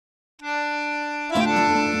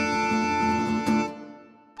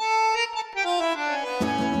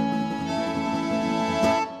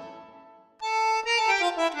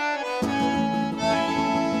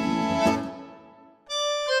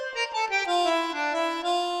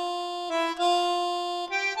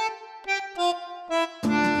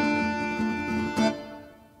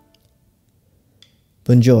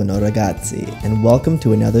Buongiorno ragazzi, and welcome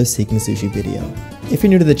to another Seeking Sushi video. If you're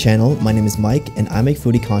new to the channel, my name is Mike and I make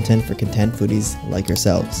foodie content for content foodies like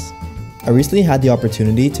yourselves. I recently had the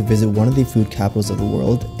opportunity to visit one of the food capitals of the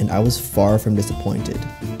world and I was far from disappointed.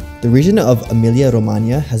 The region of Emilia,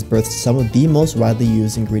 Romagna has birthed some of the most widely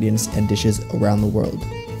used ingredients and dishes around the world.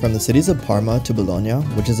 From the cities of Parma to Bologna,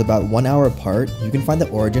 which is about 1 hour apart, you can find the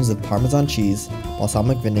origins of Parmesan cheese,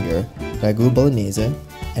 balsamic vinegar, Ragu Bolognese,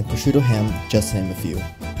 and prosciutto ham, just to name a few.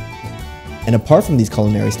 And apart from these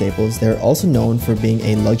culinary staples, they are also known for being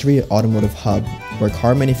a luxury automotive hub where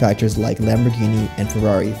car manufacturers like Lamborghini and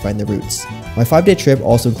Ferrari find their roots. My 5-day trip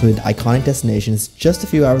also included iconic destinations just a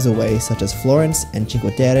few hours away, such as Florence and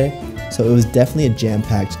Cinque Terre, so it was definitely a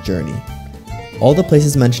jam-packed journey. All the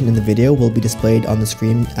places mentioned in the video will be displayed on the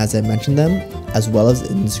screen as I mentioned them, as well as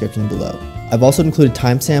in the description below. I've also included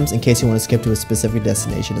timestamps in case you want to skip to a specific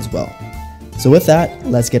destination as well. So with that,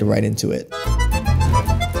 let's get right into it.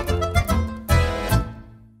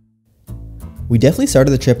 We definitely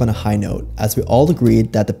started the trip on a high note, as we all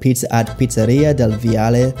agreed that the pizza at Pizzeria del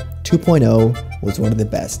Viale 2.0 was one of the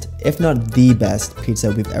best, if not the best,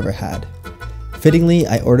 pizza we've ever had. Fittingly,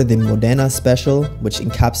 I ordered the Modena special, which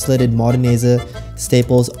encapsulated Modenese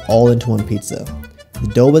staples all into one pizza.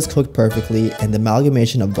 The dough was cooked perfectly, and the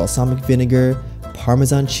amalgamation of balsamic vinegar,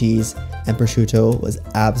 Parmesan cheese, and prosciutto was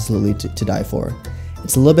absolutely to die for.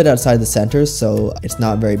 It's a little bit outside the center, so it's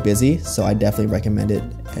not very busy, so I definitely recommend it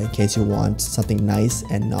in case you want something nice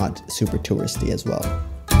and not super touristy as well.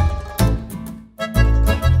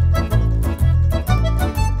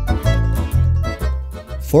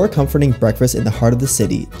 For a comforting breakfast in the heart of the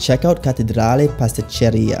city, check out Cattedrale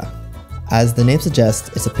Pasticceria. As the name suggests,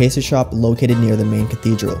 it's a pastry shop located near the main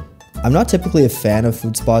cathedral. I'm not typically a fan of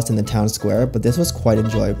food spots in the town square, but this was quite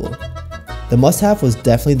enjoyable. The must-have was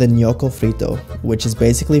definitely the gnocco fritto, which is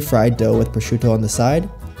basically fried dough with prosciutto on the side,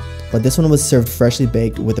 but this one was served freshly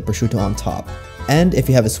baked with the prosciutto on top. And if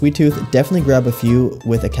you have a sweet tooth, definitely grab a few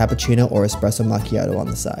with a cappuccino or espresso macchiato on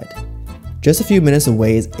the side. Just a few minutes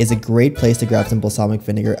away is a great place to grab some balsamic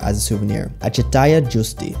vinegar as a souvenir, at Città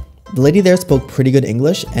Giusti. The lady there spoke pretty good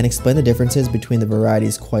English and explained the differences between the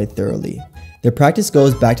varieties quite thoroughly. Their practice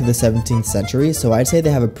goes back to the 17th century, so I'd say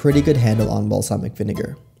they have a pretty good handle on balsamic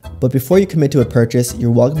vinegar. But before you commit to a purchase,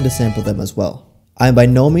 you're welcome to sample them as well. I am by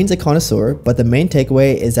no means a connoisseur, but the main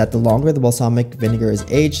takeaway is that the longer the balsamic vinegar is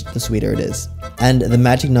aged, the sweeter it is. And the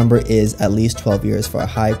magic number is at least 12 years for a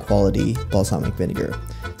high quality balsamic vinegar.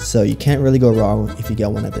 So you can't really go wrong if you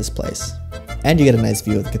get one at this place. And you get a nice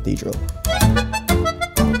view of the cathedral.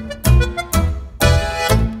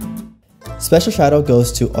 Special shout out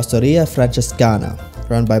goes to Osteria Francescana,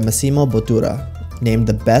 run by Massimo Bottura, named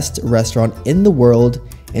the best restaurant in the world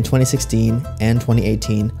in 2016 and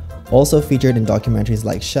 2018, also featured in documentaries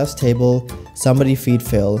like Chef's Table, Somebody Feed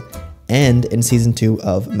Phil, and in season 2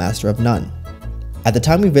 of Master of None. At the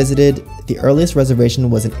time we visited, the earliest reservation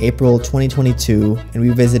was in April 2022 and we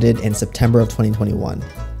visited in September of 2021.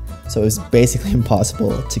 So it was basically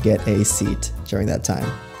impossible to get a seat during that time.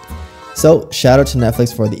 So shout out to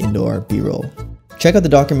Netflix for the indoor B-roll. Check out the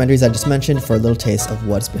documentaries I just mentioned for a little taste of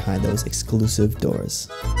what's behind those exclusive doors.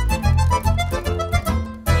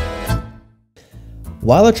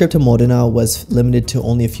 While our trip to Modena was limited to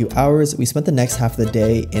only a few hours, we spent the next half of the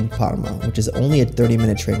day in Parma, which is only a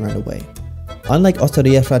 30-minute train ride away. Unlike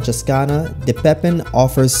Osteria Francescana, De Pepin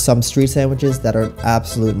offers some street sandwiches that are an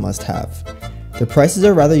absolute must-have. The prices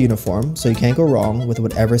are rather uniform, so you can't go wrong with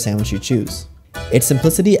whatever sandwich you choose. Its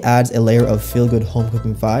simplicity adds a layer of feel-good home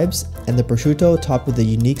cooking vibes, and the prosciutto topped with the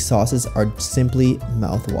unique sauces are simply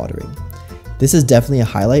mouth-watering. This is definitely a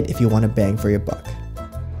highlight if you want to bang for your buck.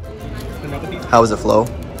 How was the flow?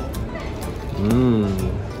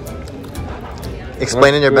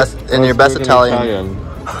 Explain in your best Italian.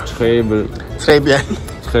 Très bien.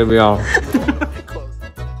 Très bien.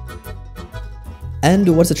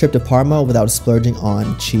 And what's a trip to Parma without splurging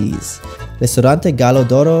on cheese? Ristorante Gallo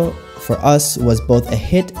d'Oro for us was both a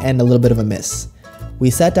hit and a little bit of a miss.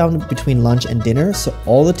 We sat down between lunch and dinner, so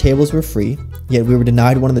all the tables were free, yet we were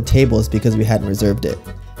denied one of the tables because we hadn't reserved it.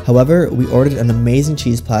 However, we ordered an amazing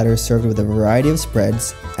cheese platter served with a variety of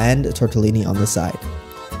spreads and tortellini on the side.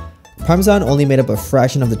 Parmesan only made up a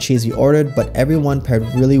fraction of the cheese we ordered, but everyone paired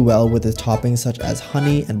really well with the toppings such as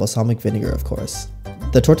honey and balsamic vinegar, of course.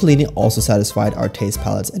 The tortellini also satisfied our taste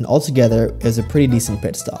palates, and altogether it was a pretty decent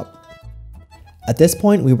pit stop. At this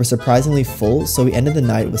point, we were surprisingly full, so we ended the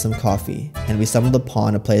night with some coffee, and we stumbled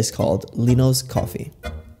upon a place called Lino's Coffee.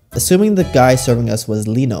 Assuming the guy serving us was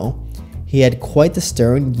Lino, he had quite the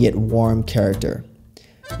stern yet warm character.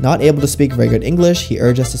 Not able to speak very good English, he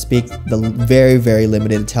urged us to speak the very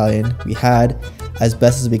limited Italian we had as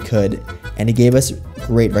best as we could, and he gave us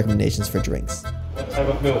great recommendations for drinks. What type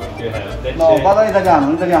of milk do you have? No, parlo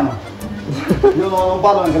italiano. Io non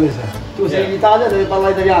parlo inglese. Tu sei in Italia, devi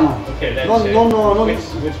parlare italiano. Okay,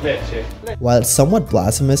 lecce. Which lecce? While it's somewhat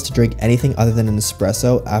blasphemous to drink anything other than an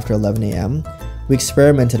espresso after 11 a.m., we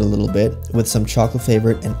experimented a little bit with some chocolate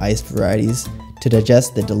flavored and iced varieties to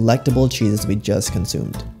digest the delectable cheeses we just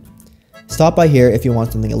consumed. Stop by here if you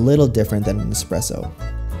want something a little different than an espresso.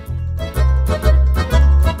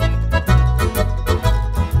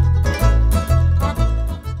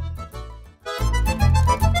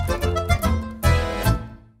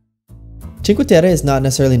 Cinque Terre is not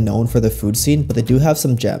necessarily known for the food scene, but they do have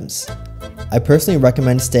some gems. I personally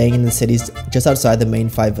recommend staying in the cities just outside the main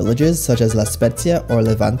 5 villages, such as La Spezia or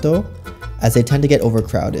Levanto, as they tend to get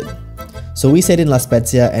overcrowded. So we stayed in La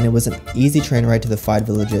Spezia, and it was an easy train ride to the 5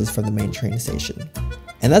 villages from the main train station.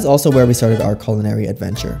 And that's also where we started our culinary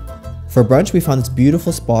adventure. For brunch, we found this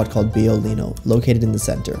beautiful spot called Biolino, located in the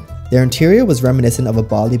center. Their interior was reminiscent of a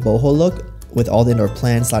Bali boho look, with all the indoor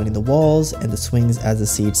plants lining the walls and the swings as the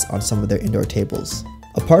seats on some of their indoor tables.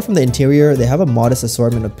 Apart from the interior, they have a modest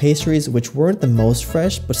assortment of pastries which weren't the most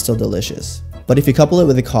fresh but still delicious. But if you couple it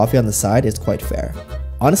with a coffee on the side, it's quite fair.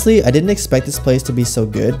 Honestly, I didn't expect this place to be so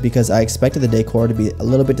good because I expected the decor to be a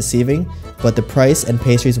little bit deceiving, but the price and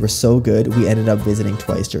pastries were so good we ended up visiting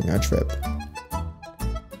twice during our trip.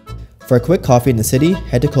 For a quick coffee in the city,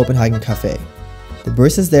 head to Copenhagen Cafe. The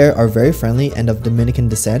baristas there are very friendly and of Dominican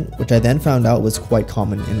descent, which I then found out was quite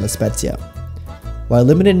common in La Spezia. While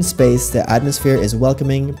limited in space, the atmosphere is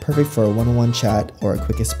welcoming, perfect for a one-on-one chat or a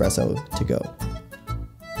quick espresso to go.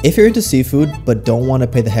 If you're into seafood but don't want to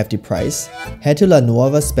pay the hefty price, head to La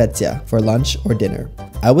Nuova Spezia for lunch or dinner.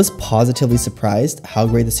 I was positively surprised how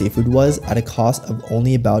great the seafood was at a cost of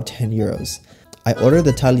only about 10 euros. I ordered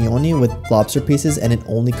the taglioni with lobster pieces and it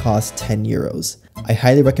only cost 10 euros. I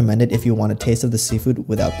highly recommend it if you want a taste of the seafood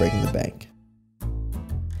without breaking the bank.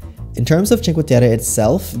 In terms of Cinque Terre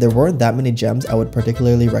itself, there weren't that many gems I would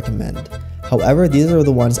particularly recommend. However, these are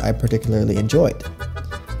the ones I particularly enjoyed.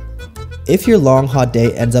 If your long hot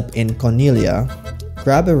day ends up in Emilia,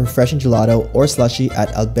 grab a refreshing gelato or slushie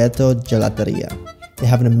at Alberto Gelateria. They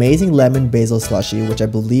have an amazing lemon basil slushie, which I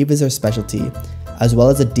believe is their specialty, as well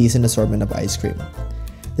as a decent assortment of ice cream.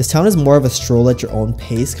 This town is more of a stroll at your own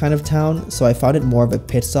pace kind of town, so I found it more of a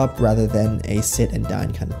pit stop rather than a sit and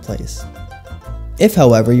dine kind of place. If,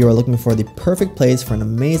 however, you are looking for the perfect place for an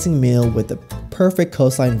amazing meal with the perfect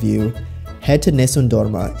coastline view, head to Nessun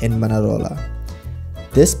Dorma in Manarola.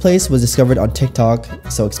 This place was discovered on TikTok,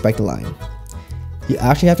 so expect a line. You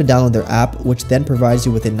actually have to download their app, which then provides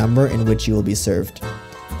you with a number in which you will be served.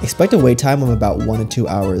 Expect a wait time of about 1 to 2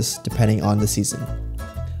 hours, depending on the season.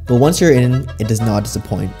 But once you're in, it does not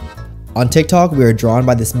disappoint. On TikTok, we were drawn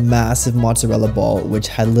by this massive mozzarella ball, which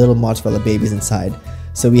had little mozzarella babies inside,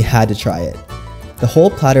 so we had to try it. The whole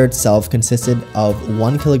platter itself consisted of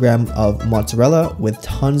 1 kilogram of mozzarella with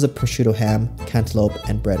tons of prosciutto ham, cantaloupe,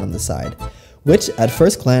 and bread on the side, which at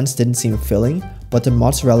first glance didn't seem filling, but the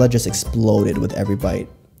mozzarella just exploded with every bite.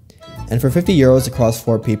 And for 50 euros across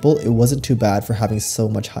 4 people, it wasn't too bad for having so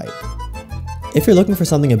much hype. If you're looking for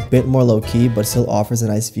something a bit more low-key but still offers a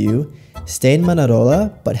nice view, stay in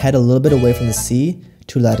Manarola but head a little bit away from the sea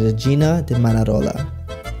to La Regina di Manarola.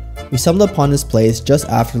 We stumbled upon this place just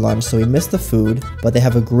after lunch, so we missed the food, but they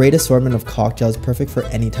have a great assortment of cocktails perfect for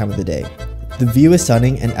any time of the day. The view is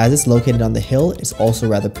stunning, and as it's located on the hill, it's also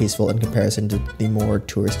rather peaceful in comparison to the more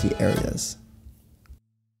touristy areas.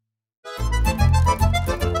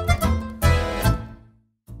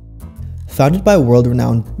 Founded by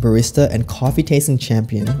world-renowned barista and coffee-tasting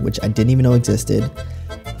champion, which I didn't even know existed,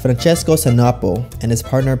 Francesco Sanapo and his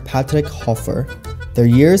partner Patrick Hofer, their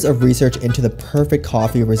years of research into the perfect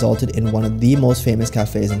coffee resulted in one of the most famous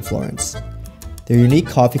cafes in Florence. Their unique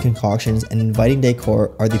coffee concoctions and inviting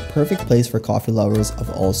decor are the perfect place for coffee lovers of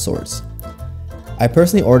all sorts. I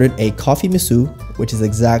personally ordered a coffee misu, which is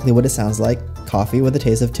exactly what it sounds like, coffee with a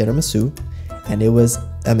taste of tiramisu, and it was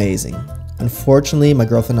amazing. Unfortunately, my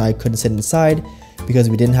girlfriend and I couldn't sit inside because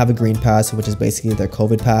we didn't have a green pass, which is basically their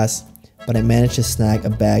COVID pass, but I managed to snag a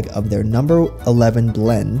bag of their number 11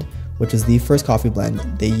 blend, which was the first coffee blend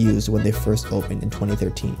they used when they first opened in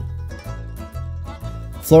 2013.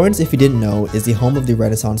 Florence, if you didn't know, is the home of the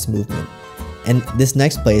Renaissance movement, and this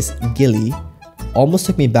next place, Gili, almost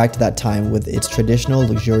took me back to that time with its traditional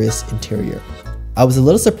luxurious interior. I was a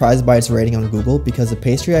little surprised by its rating on Google because the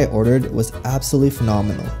pastry I ordered was absolutely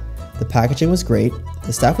phenomenal. The packaging was great,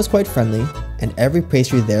 the staff was quite friendly, and every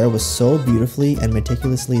pastry there was so beautifully and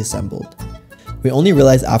meticulously assembled. We only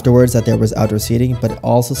realized afterwards that there was outdoor seating, but it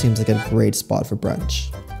also seems like a great spot for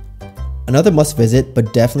brunch. Another must visit,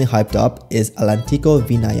 but definitely hyped up, is All'Antico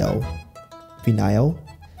Vinaio. Vinaio?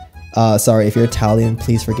 Sorry, if you're Italian,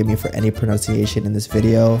 please forgive me for any pronunciation in this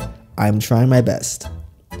video. I'm trying my best.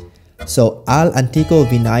 So All'Antico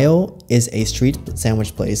Vinaio is a street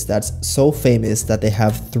sandwich place that's so famous that they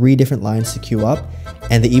have 3 different lines to queue up,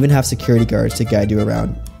 and they even have security guards to guide you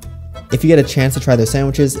around. If you get a chance to try their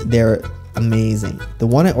sandwiches, they're amazing. The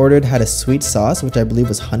one I ordered had a sweet sauce, which I believe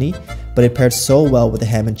was honey, but it paired so well with the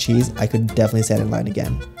ham and cheese, I could definitely stand in line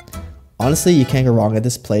again. Honestly, you can't go wrong at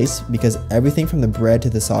this place because everything from the bread to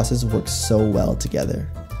the sauces works so well together.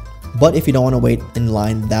 But if you don't want to wait in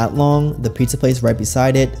line that long, the pizza place right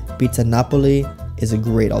beside it, Pizza Napoli, is a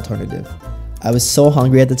great alternative. I was so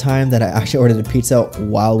hungry at the time that I actually ordered a pizza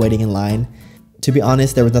while waiting in line. To be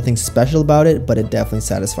honest, there was nothing special about it, but it definitely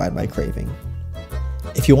satisfied my craving.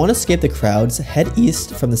 If you want to escape the crowds, head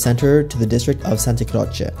east from the center to the district of Santa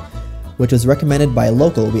Croce, which was recommended by a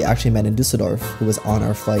local we actually met in Düsseldorf who was on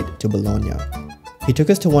our flight to Bologna. He took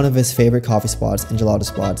us to one of his favorite coffee spots and gelato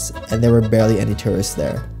spots, and there were barely any tourists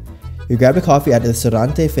there. We grabbed a coffee at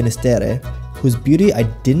Ristorante Finisterre, whose beauty I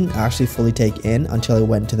didn't actually fully take in until I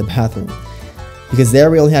went to the bathroom. Because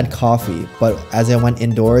there we only had coffee, but as I went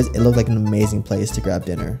indoors, it looked like an amazing place to grab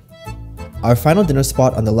dinner. Our final dinner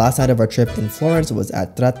spot on the last night of our trip in Florence was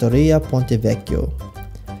at Trattoria Ponte Vecchio.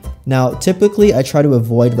 Now, typically I try to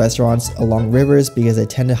avoid restaurants along rivers because they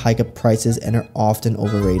tend to hike up prices and are often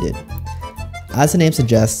overrated. As the name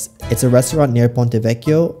suggests, it's a restaurant near Ponte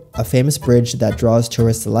Vecchio, a famous bridge that draws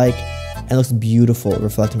tourists alike and looks beautiful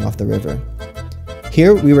reflecting off the river.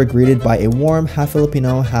 Here we were greeted by a warm, half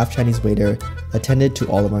Filipino, half Chinese waiter that tended to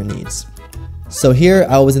all of our needs. So here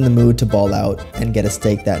I was in the mood to ball out and get a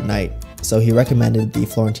steak that night. So he recommended the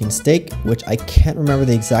Florentine steak, which I can't remember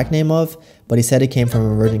the exact name of, but he said it came from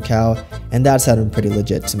a virgin cow, and that sounded pretty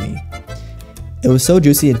legit to me. It was so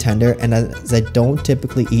juicy and tender, and as I don't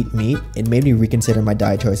typically eat meat, it made me reconsider my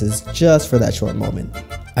diet choices just for that short moment.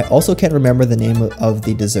 I also can't remember the name of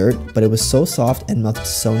the dessert, but it was so soft and melted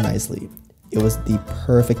so nicely. It was the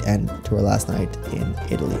perfect end to our last night in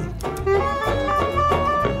Italy.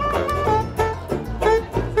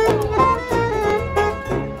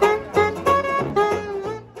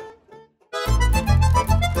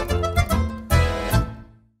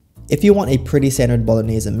 If you want a pretty standard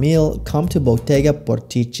Bolognese meal, come to Bottega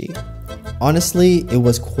Portici. Honestly, it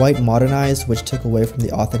was quite modernized, which took away from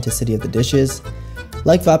the authenticity of the dishes.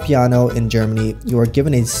 Like Vapiano in Germany, you are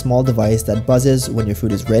given a small device that buzzes when your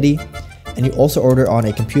food is ready, and you also order on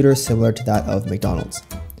a computer similar to that of McDonald's.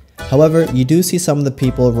 However, you do see some of the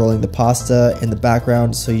people rolling the pasta in the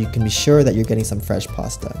background, so you can be sure that you're getting some fresh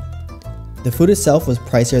pasta. The food itself was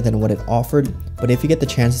pricier than what it offered, but if you get the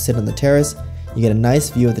chance to sit on the terrace, you get a nice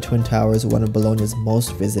view of the Twin Towers, one of Bologna's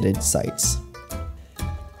most visited sites.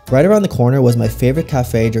 Right around the corner was my favorite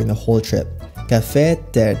cafe during the whole trip, Caffè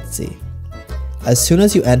Terzi. As soon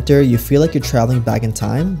as you enter, you feel like you're traveling back in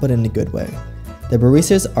time, but in a good way. The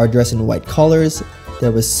baristas are dressed in white collars,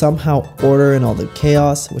 there was somehow order in all the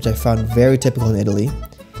chaos, which I found very typical in Italy,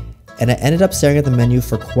 and I ended up staring at the menu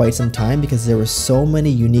for quite some time because there were so many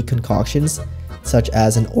unique concoctions, such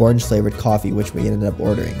as an orange flavored coffee, which we ended up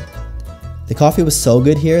ordering. The coffee was so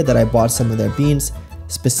good here that I bought some of their beans,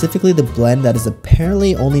 specifically the blend that is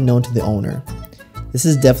apparently only known to the owner. This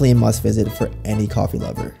is definitely a must visit for any coffee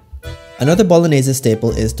lover. Another Bolognese staple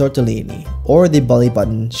is tortellini, or the belly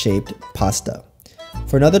button shaped pasta.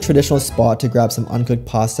 For another traditional spot to grab some uncooked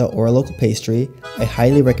pasta or a local pastry, I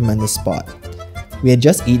highly recommend this spot. We had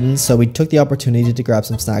just eaten, so we took the opportunity to grab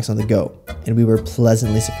some snacks on the go, and we were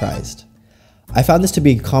pleasantly surprised. I found this to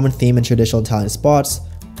be a common theme in traditional Italian spots.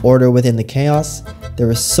 Order within the chaos. There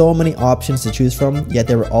were so many options to choose from, yet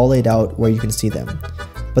they were all laid out where you can see them.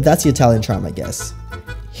 But that's the Italian charm, I guess.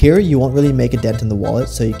 Here, you won't really make a dent in the wallet,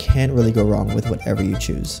 so you can't really go wrong with whatever you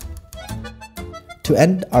choose. To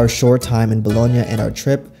end our short time in Bologna and our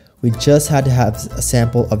trip, we just had to have a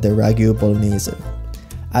sample of their Ragu Bolognese.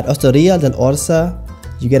 At Osteria dell'Orsa,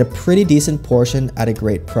 you get a pretty decent portion at a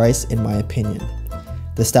great price in my opinion.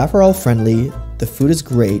 The staff are all friendly, the food is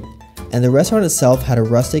great, and the restaurant itself had a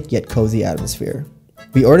rustic yet cozy atmosphere.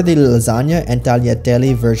 We ordered the lasagna and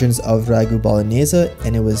tagliatelle versions of Ragu Bolognese,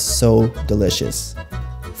 and it was so delicious.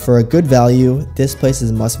 For a good value, this place is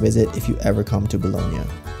a must visit if you ever come to Bologna.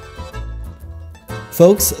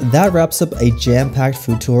 Folks, that wraps up a jam-packed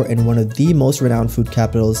food tour in one of the most renowned food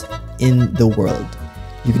capitals in the world.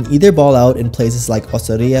 You can either ball out in places like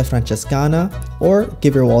Osteria Francescana or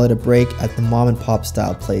give your wallet a break at the mom and pop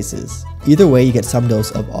style places. Either way, you get some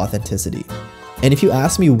dose of authenticity. And if you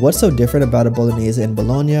ask me what's so different about a Bolognese in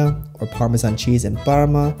Bologna or Parmesan cheese in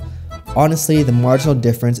Parma, honestly, the marginal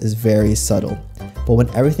difference is very subtle. But when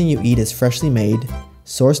everything you eat is freshly made,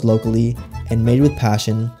 sourced locally, and made with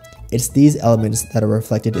passion, it's these elements that are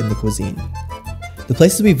reflected in the cuisine. The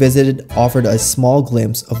places we visited offered a small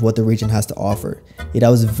glimpse of what the region has to offer, yet I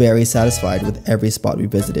was very satisfied with every spot we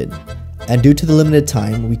visited. And due to the limited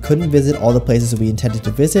time, we couldn't visit all the places we intended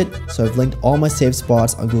to visit, so I've linked all my saved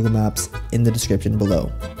spots on Google Maps in the description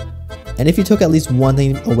below. And if you took at least one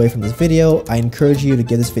thing away from this video, I encourage you to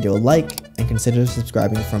give this video a like and consider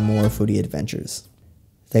subscribing for more foodie adventures.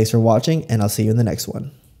 Thanks for watching, and I'll see you in the next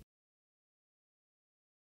one.